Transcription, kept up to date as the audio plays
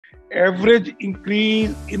average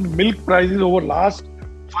increase in milk prices over last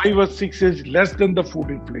 5 or 6 years less than the food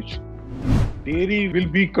inflation. Dairy will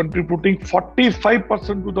be contributing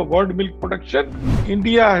 45% to the world milk production.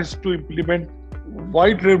 India has to implement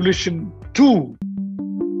White Revolution 2.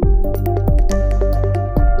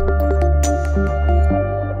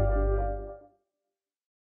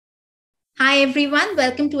 Hi everyone,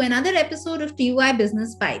 welcome to another episode of TOI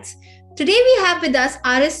Business Bytes. Today we have with us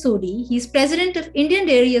Sodhi. He's president of Indian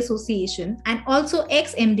Dairy Association and also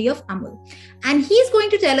ex-MD of Amul. And he's going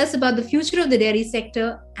to tell us about the future of the dairy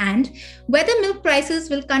sector and whether milk prices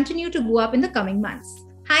will continue to go up in the coming months.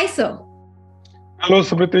 Hi sir. Hello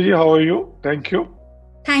Samriti, how are you? Thank you.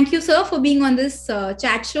 Thank you, sir, for being on this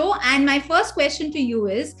chat show. And my first question to you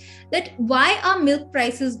is that why are milk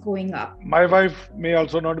prices going up? My wife may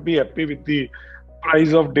also not be happy with the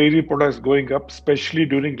price of dairy products going up, especially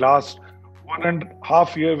during last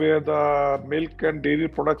 1.5 years where the milk and dairy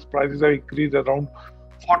products prices have increased around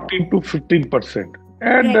 14 to 15%.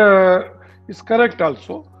 And right. It's correct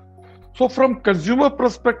also. So from consumer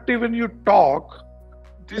perspective, when you talk,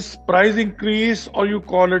 this price increase, or you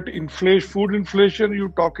call it inflation, food inflation, you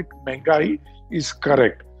talk it महंगाई, is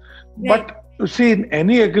correct. Right. But you see, in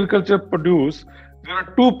any agriculture produce, there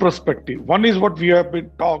are two perspectives. One is what we have been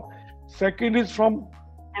talking. Second is from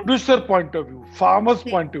producer point of view, farmer's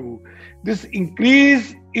point of view. This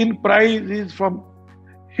increase in price is from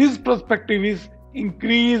his perspective is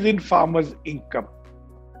increase in farmer's income.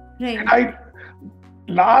 Right. And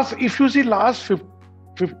if you see last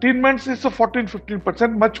 15 months is a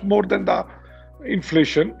 14-15%, much more than the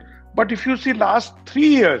inflation. But if you see last 3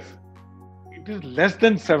 years, it is less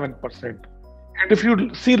than 7%. And if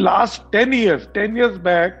you see last 10 years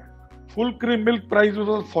back, full cream milk price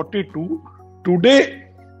was 42. Today,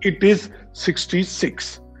 it is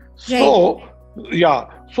 66. Right. So,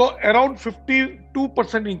 so around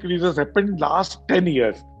 52% increases happened in last 10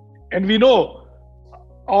 years. And we know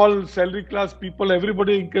all salary class people,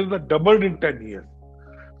 everybody increases doubled in 10 years.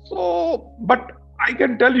 So, but I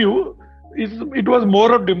can tell you, it was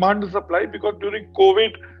more of demand and supply because during COVID,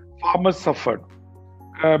 farmers suffered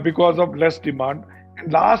because of less demand.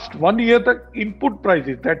 And last 1 year, the input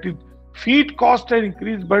prices, that is, feed cost has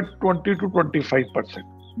increased by 20 to 25%.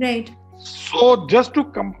 Right. So, just to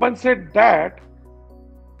compensate that,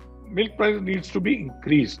 milk price needs to be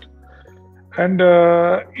increased. And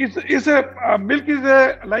milk is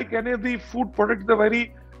like any of the food products, a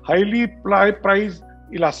very highly price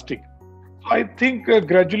elastic. So I think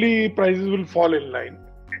gradually prices will fall in line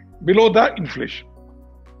below the inflation.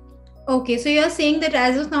 Okay, so you're saying that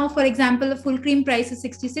as of now, for example, the full cream price is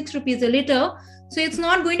 66 rupees a litre. So it's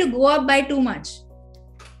not going to go up by too much.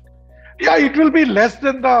 Yeah, it will be less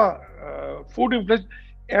than the food inflation.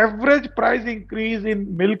 Average price increase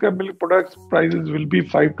in milk and milk products prices will be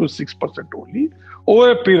 5 to 6% only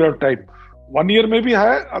over a period of time. 1 year may be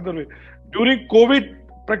higher, other way. During COVID,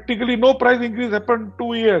 practically no price increase happened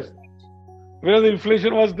 2 years, whereas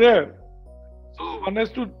inflation was there. So one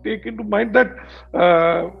has to take into mind that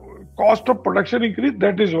cost of production increase,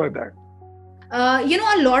 that is why that.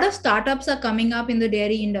 A lot of startups are coming up in the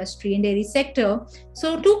dairy industry, in dairy sector.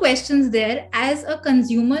 So 2 questions there. As a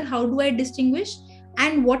consumer, how do I distinguish?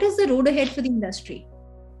 And what is the road ahead for the industry?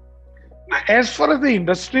 As far as the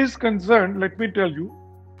industry is concerned, let me tell you,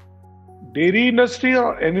 dairy industry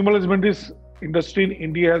or animal husbandry industry in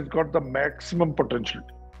India has got the maximum potential.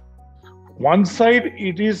 One side,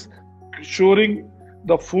 it is ensuring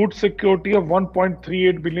the food security of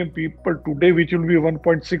 1.38 billion people today, which will be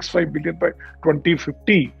 1.65 billion by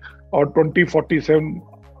 2050 or 2047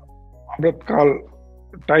 Amrit Kal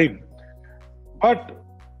time. But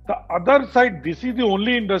the other side, this is the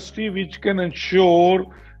only industry which can ensure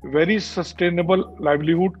very sustainable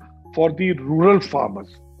livelihood for the rural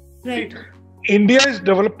farmers. Right. India is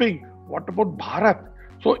developing. What about Bharat?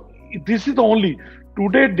 So this is the only.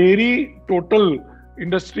 Today, dairy total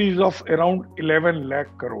industry is of around 11 lakh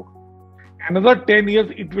crore. Another 10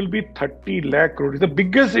 years, it will be 30 lakh crore. It's the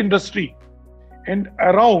biggest industry. And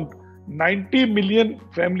around 90 million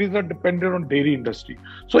families are dependent on dairy industry.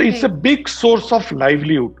 So it's a big source of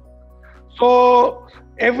livelihood. So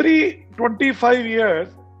every 25 years,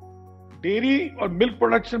 dairy or milk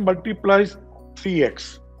production multiplies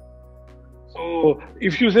 3x. So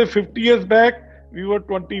if you say 50 years back, we were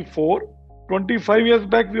 24. 25 years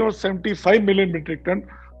back, we were 75 million metric ton.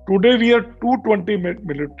 Today, we are 220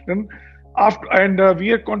 metric ton. And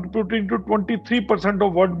we are contributing to 23%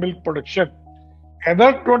 of world milk production.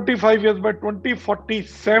 Another 25 years, by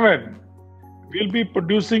 2047, we'll be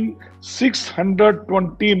producing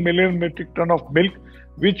 620 million metric ton of milk,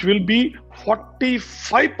 which will be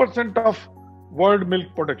 45% of world milk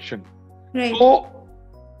production. Right. So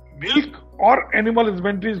milk or animal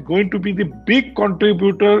husbandry is going to be the big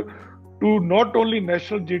contributor to not only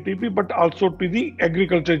national GDP but also to the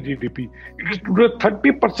agriculture GDP. It is today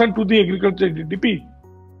 30% to the agriculture GDP.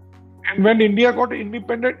 And when India got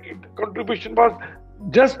independent, its contribution was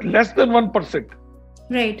just less than 1%.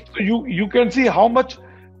 Right. So you can see how much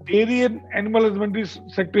dairy and animal husbandry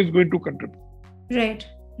sector is going to contribute. Right.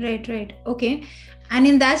 Okay. And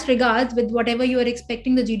in that regards, with whatever you are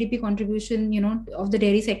expecting the GDP contribution, of the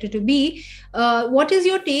dairy sector to be, what is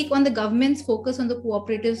your take on the government's focus on the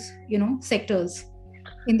cooperatives, sectors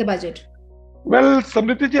in the budget? Well,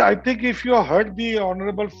 Samriti ji, I think if you heard the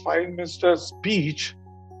Honorable Prime Minister's speech,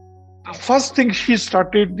 the first thing she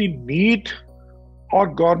started the need or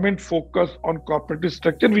government focus on cooperative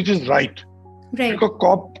structure, which is right. Right. Because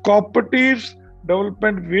cooperatives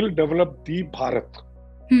development will develop the Bharat.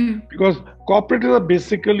 Because cooperatives are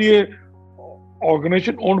basically a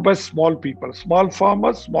organization owned by small people, small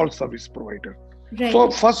farmers, small service providers. Right. So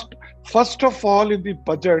first of all, in the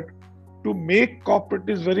budget, to make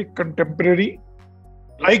cooperatives very contemporary,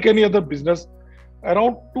 like any other business,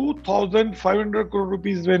 around 2,500 crore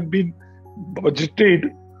rupees when been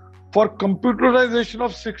budgeted for computerization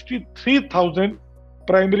of 63,000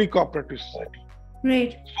 primary cooperative societies.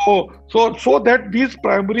 Right. So that these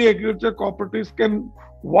primary agriculture cooperatives can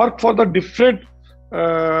work for the different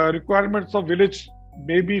requirements of village,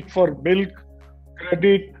 maybe for milk,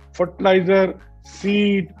 credit, fertilizer,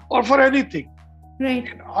 seed, or for anything. Right.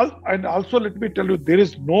 And also, let me tell you, there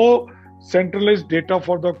is no centralized data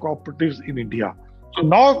for the cooperatives in India. So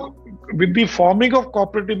now, with the forming of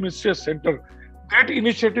Cooperative Ministry Center, that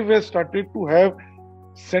initiative has started to have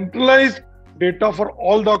centralized data for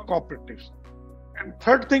all the cooperatives. And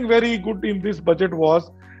third thing very good in this budget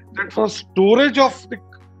was that for storage of the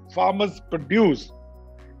farmers' produce,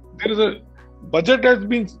 there is a budget has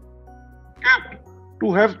been kept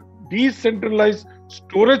to have decentralized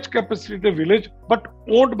storage capacity in the village, but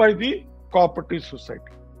owned by the cooperative society.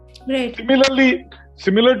 Right.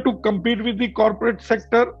 Similar to compete with the corporate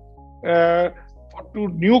sector, to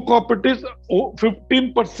new cooperatives,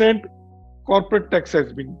 15% corporate tax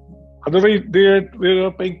has been. Otherwise, they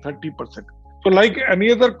are paying 30%. So, like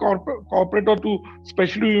any other corporate, or to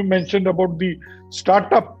especially you mentioned about the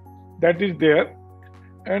startup that is there,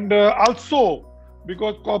 and also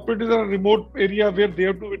because cooperatives are a remote area where they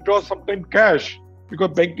have to withdraw sometimes cash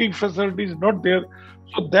because banking facility is not there.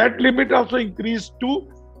 So that limit also increased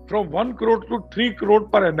to from 1 crore to 3 crore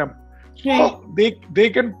per annum. So they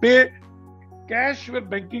can pay cash where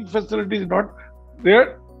banking facility is not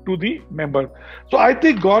there to the members. So I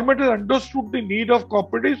think government has understood the need of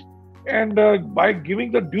cooperatives, and by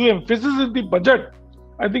giving the due emphasis in the budget,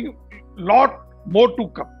 I think lot more to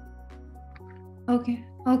come.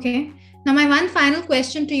 Okay. Now, my one final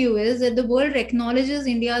question to you is that the world acknowledges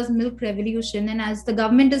India's milk revolution, and as the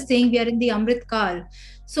government is saying, we are in the Amrit Kal.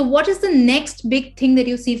 So what is the next big thing that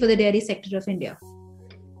you see for the dairy sector of India?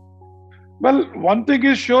 Well, one thing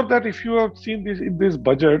is sure that if you have seen this in this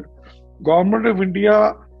budget, Government of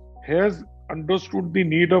India has understood the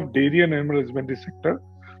need of dairy and animal husbandry sector.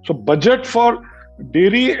 So budget for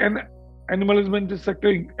dairy and animal husbandry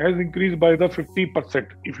sector has increased by the 50%.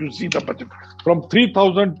 If you see the budget from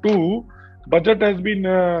 3,002, budget has been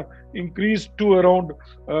increased to around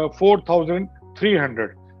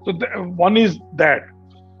 4,300. So one is that.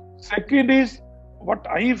 Second is, what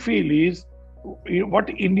I feel is, what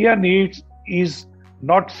India needs is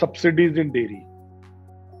not subsidies in dairy.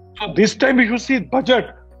 So this time if you see budget,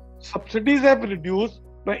 subsidies have reduced,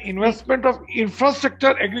 the investment of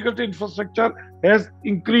infrastructure, agriculture infrastructure has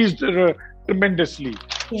increased tremendously.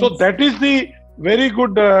 Yes. So that is the very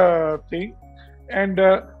good thing. And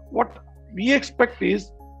what we expect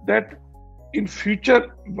is that in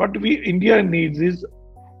future, what India needs is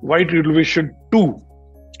White Revolution 2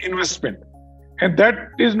 investment. And that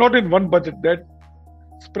is not in one budget, that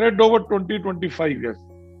spread over 20-25 years.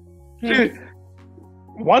 See,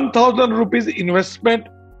 1,000 rupees investment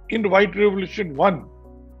in White Revolution 1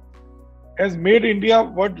 has made India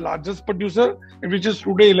world largest producer, which is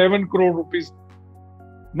today 11 crore rupees.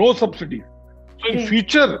 No subsidy. So in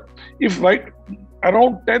future, if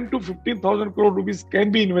around 10 to 15,000 crore rupees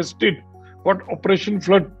can be invested for Operation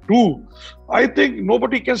Flood 2, I think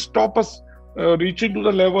nobody can stop us reaching to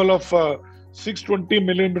the level of 620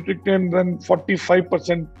 million metric tons and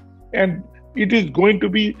 45%. And it is going to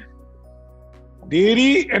be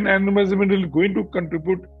dairy and animal husbandry going to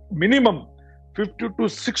contribute minimum 50 to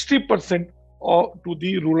 60% to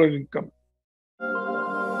the rural income.